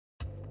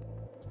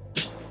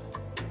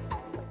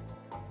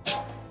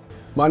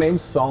My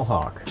name's Saul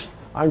Hawk.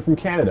 I'm from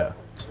Canada.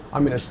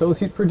 I'm an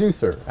associate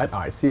producer at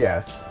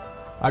ICS.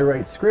 I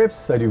write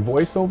scripts, I do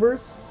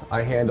voiceovers,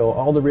 I handle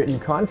all the written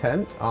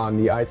content on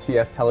the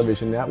ICS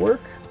television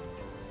network.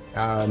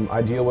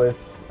 I deal with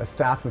a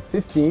staff of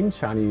 15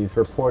 Chinese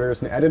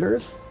reporters and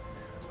editors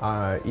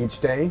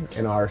each day,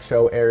 and our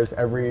show airs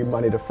every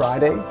Monday to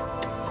Friday.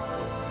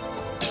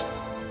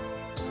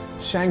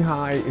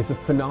 Shanghai is a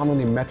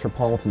phenomenally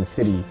metropolitan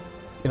city.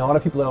 And a lot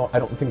of people, I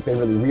don't think they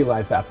really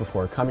realize that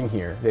before coming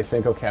here. They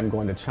think, okay, I'm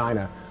going to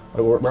China.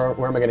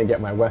 Where am I going to get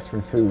my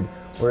Western food?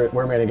 Where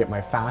am I going to get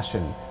my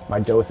fashion, my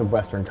dose of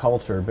Western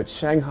culture? But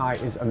Shanghai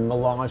is a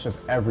melange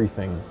of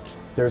everything.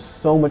 There's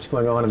so much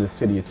going on in the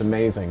city. It's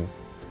amazing.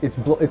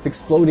 It's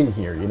exploding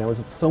here, you know.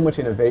 It's so much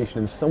innovation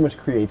and so much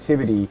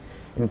creativity,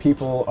 and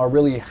people are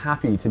really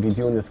happy to be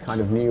doing this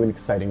kind of new and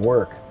exciting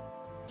work.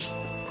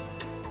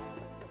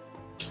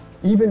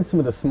 Even some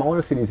of the smaller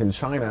cities in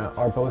China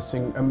are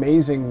boasting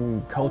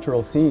amazing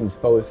cultural scenes,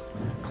 both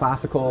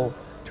classical,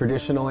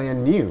 traditional,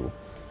 and new.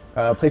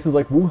 Places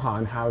like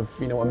Wuhan have,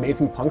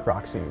 amazing punk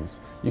rock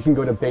scenes. You can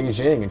go to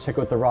Beijing and check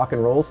out the rock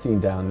and roll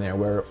scene down there,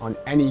 where on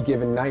any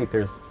given night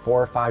there's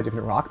 4 or 5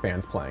 different rock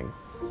bands playing.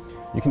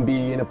 You can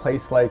be in a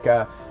place like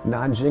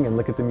Nanjing and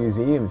look at the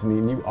museums and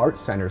the new art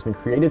centers and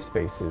creative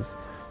spaces.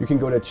 You can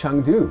go to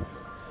Chengdu.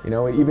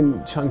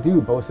 Even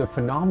Chengdu boasts a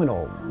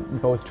phenomenal,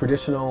 both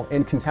traditional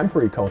and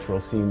contemporary cultural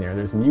scene there.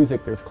 There's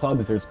music, there's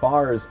clubs, there's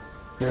bars,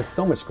 there's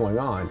so much going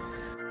on.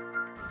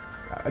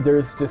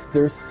 There's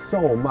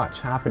so much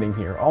happening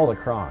here, all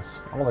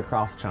across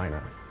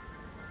China.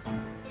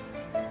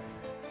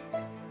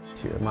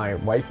 My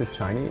wife is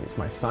Chinese,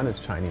 my son is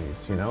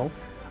Chinese,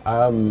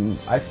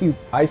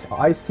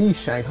 I see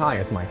Shanghai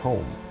as my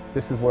home.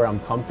 This is where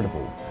I'm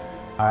comfortable.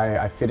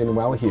 I fit in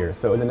well here,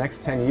 so in the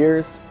next 10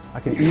 years, I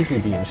could easily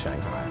be in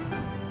Shanghai.